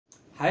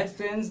Hi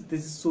friends,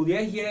 this is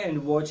Surya here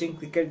and watching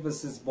Cricket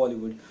vs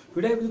Bollywood.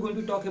 Today we are going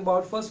to talk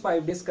about first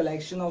 5 days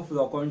collection of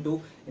Rock On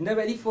 2. In the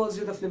very first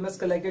day the film has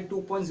collected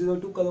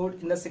 2.02 crore.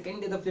 In the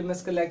second day the film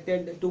has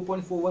collected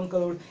 2.41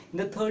 crore. In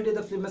the third day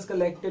the film has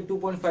collected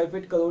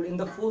 2.58 crore. In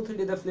the fourth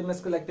day the film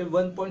has collected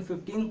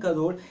 1.15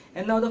 crore.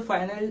 And now the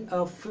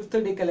final fifth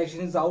day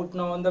collection is out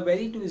now. On the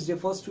very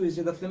first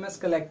Tuesday the film has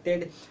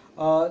collected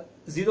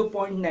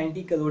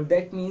 0.90 crore.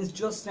 That means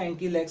just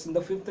 90 lakhs in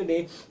the fifth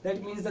day.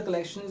 That means the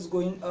collection is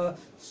going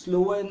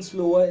slower and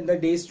slower in the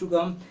days to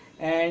come,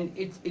 and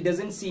it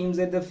doesn't seem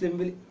that the film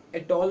will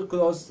at all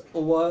cross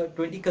over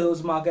 20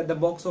 crores mark at the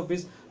box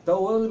office. The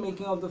overall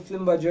making of the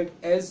film budget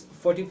is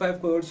 45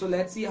 crores. So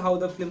let's see how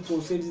the film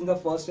proceeds in the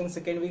first and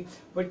second week.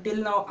 But till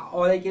now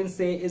all I can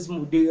say is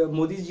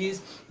Modi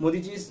ji's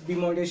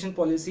demonetization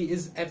policy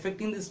is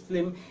affecting this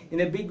film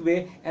in a big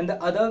way. And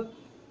the other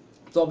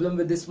problem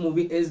with this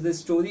movie is the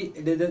story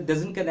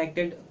doesn't connect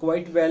it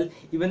quite well.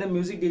 Even the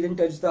music didn't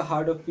touch the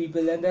heart of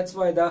people, and that's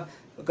why the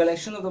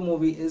collection of the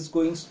movie is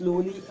going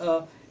slowly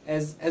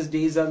as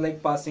days are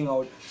like passing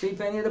out. So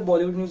if any other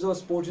Bollywood news or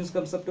sports news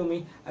comes up to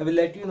me, I will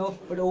let you know.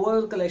 But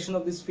overall collection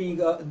of this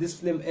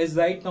film is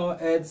right now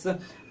it's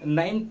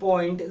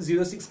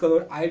 9.06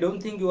 crore. I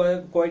don't think you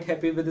are quite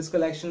happy with this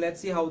collection. Let's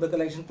see how the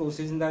collection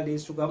proceeds in the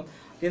days to come.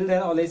 Till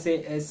then all I say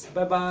is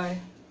bye bye.